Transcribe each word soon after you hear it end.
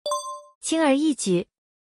轻而易举。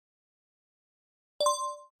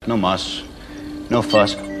No muss, no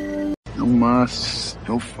fuss. No muss,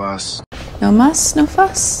 no fuss. No muss, no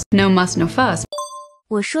fuss. No muss, no fuss.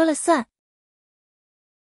 我说了算。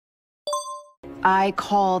I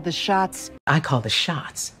call the shots. I call the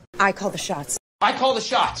shots. I call the shots. I call the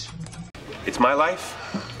shots. It's my life.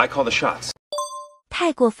 I call the shots.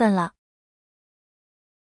 太过分了。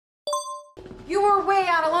You are way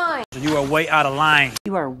out of line. You are way out of line.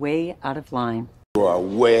 You are way out of line. You are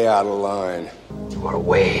way out of line. You are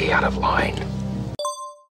way out of line.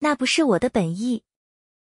 那不是我的本意。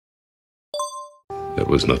That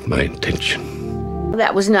was not my intention.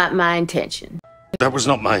 That was not my intention. That was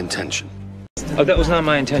not my intention. Oh, that was not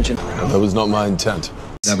my intention. That was not my intent.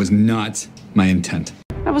 That was not my intent.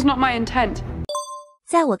 That was not my intent.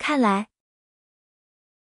 在我看来，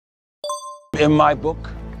 In my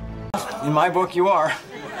book. In my book, you are.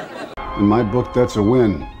 In my book, that's a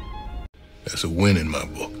win. That's a win in my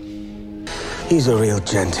book. He's a real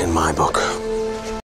gent in my book.